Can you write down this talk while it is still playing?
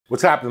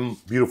What's happening,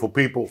 beautiful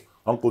people?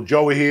 Uncle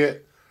Joey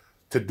here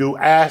to do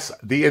Ask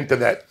the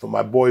Internet for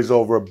my boys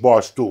over at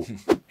Barstool.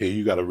 Here,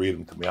 you got to read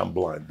them to me. I'm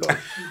blind, though.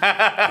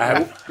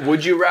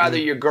 Would you rather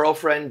your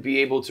girlfriend be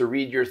able to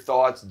read your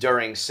thoughts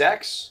during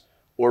sex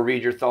or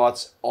read your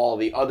thoughts all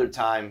the other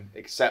time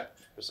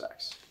except for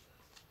sex?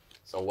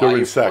 So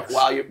during sex.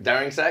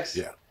 During sex?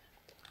 Yeah.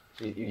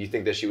 You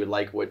think that she would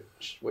like what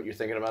you're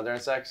thinking about during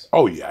sex?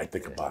 Oh, yeah. I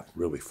think about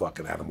really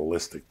fucking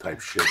animalistic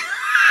type shit.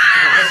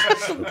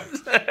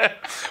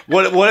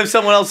 What if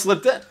someone else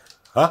slipped in?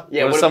 Huh?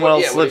 Yeah, what if someone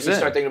else slips you in?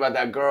 start thinking about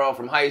that girl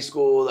from high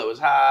school that was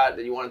hot,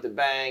 that you wanted to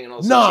bang, and all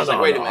of a No, sudden she's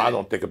like, wait a minute. I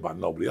don't think about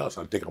nobody else.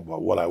 I think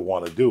about what I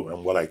want to do,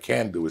 and what I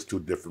can do is two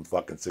different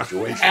fucking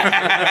situations.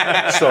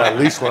 So at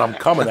least when I'm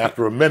coming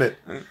after a minute,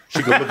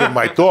 she can look at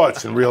my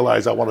thoughts and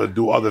realize I want to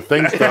do other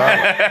things to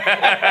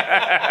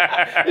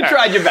her. You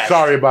tried your best.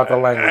 Sorry about the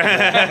language,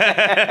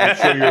 man. I'm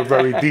sure you're a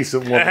very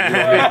decent woman. You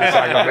don't need this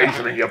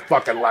aggravation in your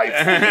fucking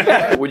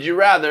life. Would you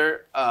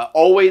rather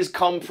always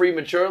come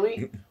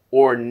prematurely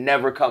or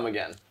never come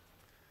again?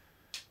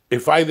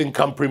 If I didn't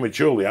come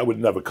prematurely, I would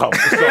never come.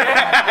 So,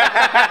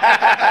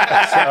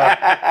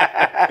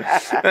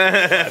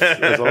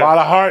 there's a lot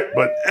of heart,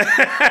 but...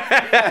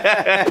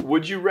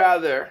 Would you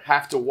rather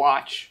have to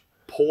watch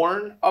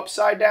porn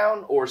upside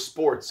down or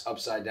sports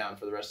upside down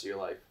for the rest of your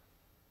life?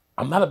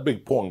 I'm not a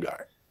big porn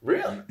guy.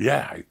 Really?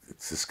 Yeah,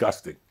 it's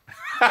disgusting.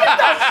 Get the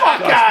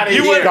fuck out of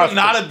You here. went from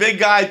not a big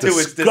guy to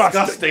it's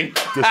disgusting.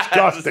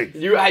 Disgusting.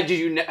 Have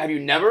you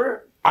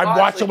never? I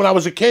watched it when I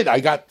was a kid. I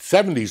got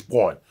 70s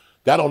porn.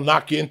 That'll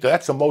knock you into.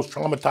 That's the most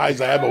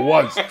traumatized I ever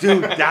was,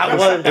 Dude, that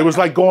was... It was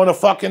like going to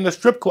fucking the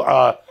strip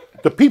club,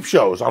 the peep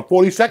shows on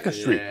 42nd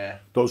Street. Yeah.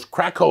 Those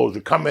crack holes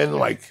would come in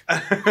like.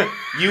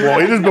 Well,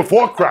 it is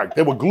before crack.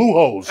 They were glue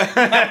holes. They would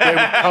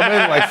come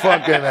in like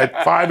fucking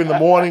at 5 in the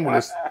morning with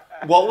this.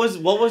 What was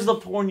the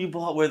porn you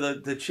bought where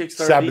the chick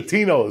started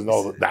Sabatinos,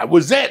 no, that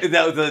was it.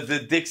 That was the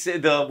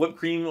Dixon, the whipped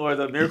cream or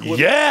the Miracle Whip?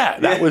 Yeah,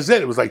 that was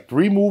it. It was like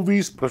 3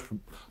 movies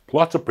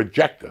plus a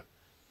projector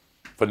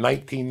for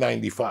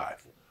 $19.95.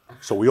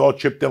 So we all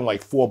chipped in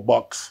like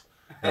 $4,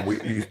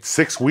 and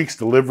 6 weeks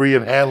delivery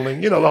and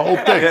handling, you know, the whole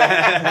thing.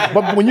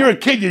 But when you're a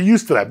kid, you're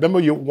used to that. Remember,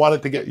 you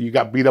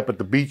got beat up at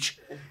the beach,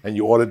 and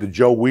you ordered the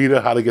Joe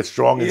Weider, How to Get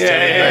Strong in 7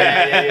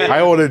 days. I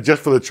ordered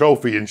just for the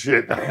trophy and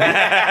shit.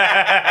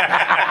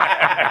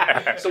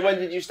 So when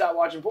did you stop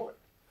watching porn?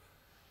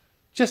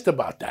 Just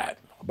about that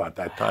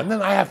time.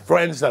 Then I have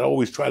friends that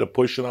always try to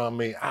push it on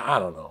me. I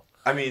don't know.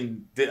 I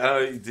mean, they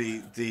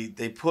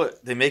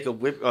make a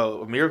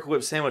Miracle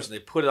Whip sandwich and they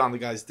put it on the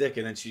guy's dick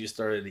and then she just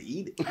started to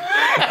eat it.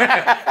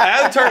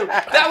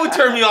 that would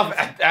turn me off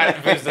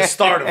at the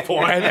start of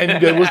porn.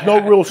 And there was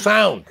no real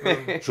sound.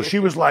 So she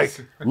was like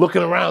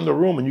looking around the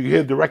room and you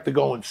hear the director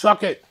going,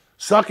 suck it,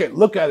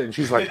 look at it. And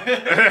she's like,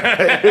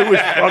 it was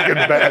fucking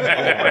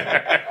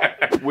bad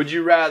porn. Would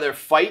you rather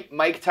fight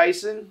Mike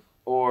Tyson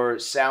or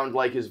sound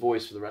like his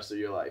voice for the rest of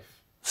your life?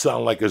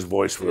 Sound like his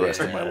voice for the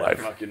rest of my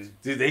life.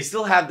 Dude, they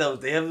still have those.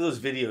 They have those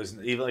videos.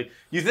 And even like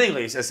you think,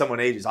 like as someone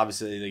ages,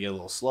 obviously they get a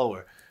little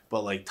slower.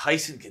 But like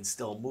Tyson can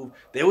still move.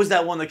 There was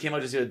that one that came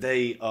out just the other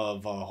day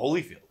of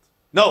Holyfield.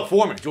 No,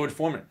 George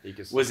Foreman.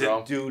 Was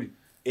it, dude?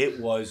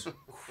 It was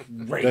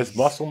crazy. That's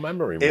muscle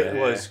memory, man. It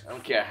was. I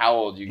don't care how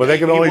old you get. But they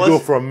can only do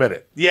it for a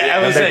minute. Yeah,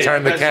 and they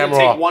turn the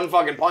camera off. Take one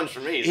fucking punch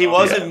from me. So. He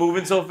wasn't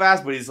moving so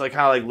fast, but he's like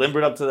kind of like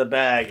limbered up to the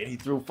bag, and he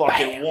threw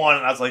fucking one,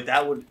 and I was like,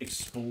 that would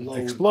explode.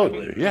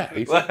 Explode. Yeah.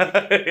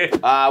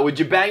 Would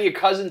you bang your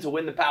cousin to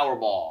win the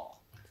Powerball?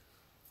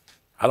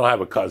 I don't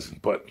have a cousin,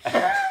 but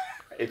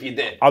if you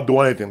did, I'll do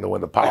anything to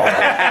win the Powerball.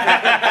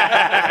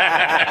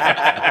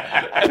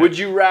 Would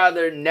you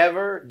rather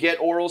never get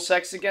oral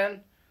sex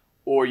again?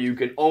 Or you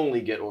can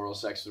only get oral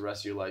sex for the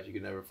rest of your life. You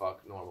can never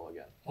fuck normal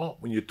again. Well,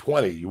 when you're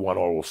 20, you want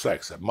oral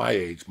sex. At my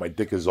age, my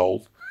dick is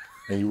old,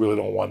 and you really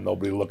don't want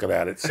nobody looking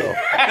at it. So,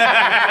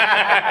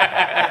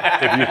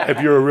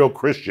 if you're a real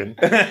Christian,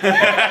 you don't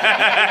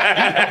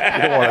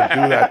want to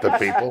do that to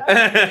people.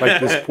 Like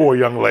this poor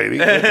young lady,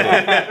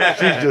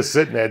 she's just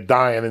sitting there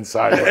dying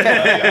inside.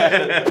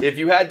 If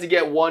you had to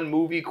get one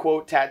movie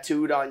quote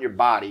tattooed on your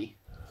body,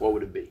 what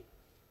would it be?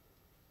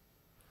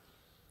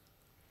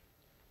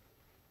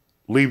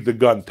 Leave the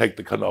gun, take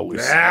the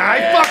cannolis.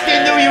 I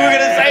fucking knew you were going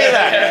to say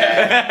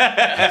that.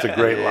 That's a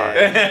great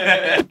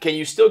line. Can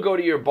you still go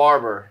to your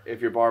barber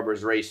if your barber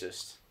is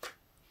racist?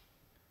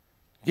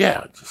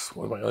 Yeah, just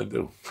what am I going to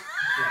do?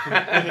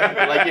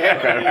 Like your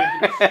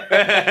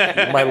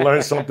haircut. You might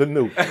learn something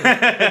new.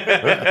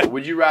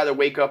 Would you rather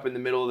wake up in the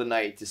middle of the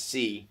night to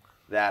see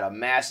that a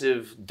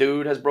massive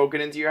dude has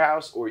broken into your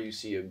house or you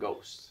see a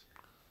ghost?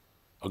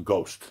 A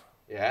ghost.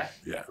 Yeah?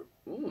 Yeah.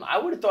 I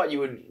would have thought you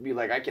would be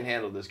like, I can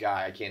handle this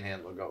guy. I can't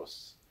handle a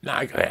ghost. Nah,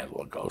 I can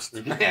handle a ghost.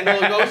 You can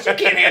handle a ghost? You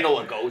can't handle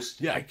a ghost.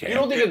 Yeah, I can. You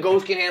don't think a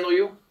ghost can handle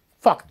you?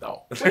 Fuck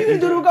no. What are you gonna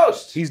do to a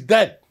ghost? He's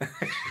dead.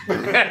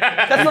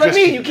 That's what I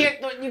mean. You can't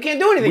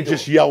do anything. We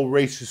just yell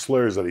racist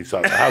slurs at each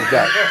other. How's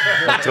that?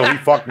 Until he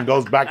fucking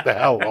goes back to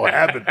hell or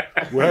heaven,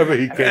 wherever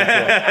he came from.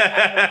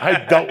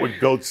 I dealt with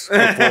goats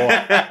before.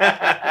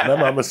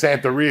 Remember, I'm a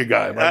Santeria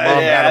guy. My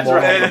mom had them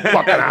all over the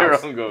fucking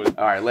house.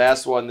 All right,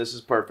 last one. This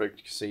is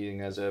perfect, seeing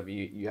as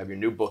you have your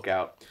new book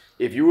out.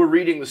 If you were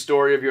reading the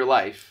story of your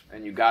life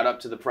and you got up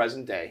to the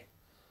present day,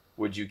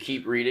 would you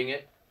keep reading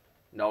it,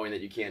 knowing that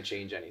you can't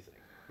change anything?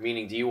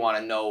 Meaning, do you want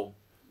to know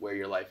where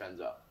your life ends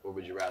up, or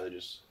would you rather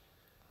just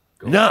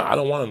go? No, I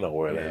don't want to know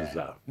where it ends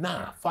up.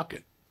 Nah, fuck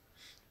it.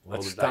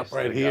 Let's stop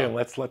right here and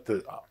let's let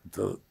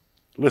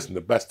listen.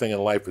 The best thing in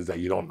life is that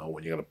you don't know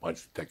when you're gonna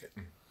punch the ticket.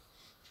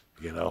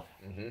 You know?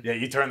 Yeah,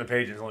 you turn the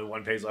page and there's only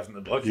one page left in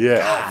the book. Yeah,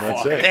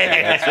 that's it.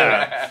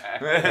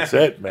 That's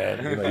it,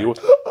 man. You know,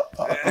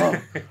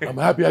 I'm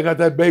happy I got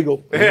that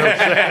bagel. You know what I'm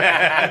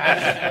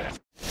saying?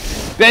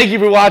 Thank you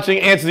for watching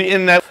Answer the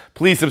Internet.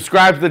 Please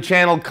subscribe to the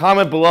channel,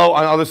 comment below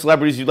on other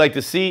celebrities you'd like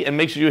to see, and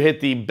make sure you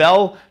hit the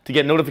bell to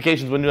get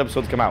notifications when new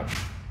episodes come out.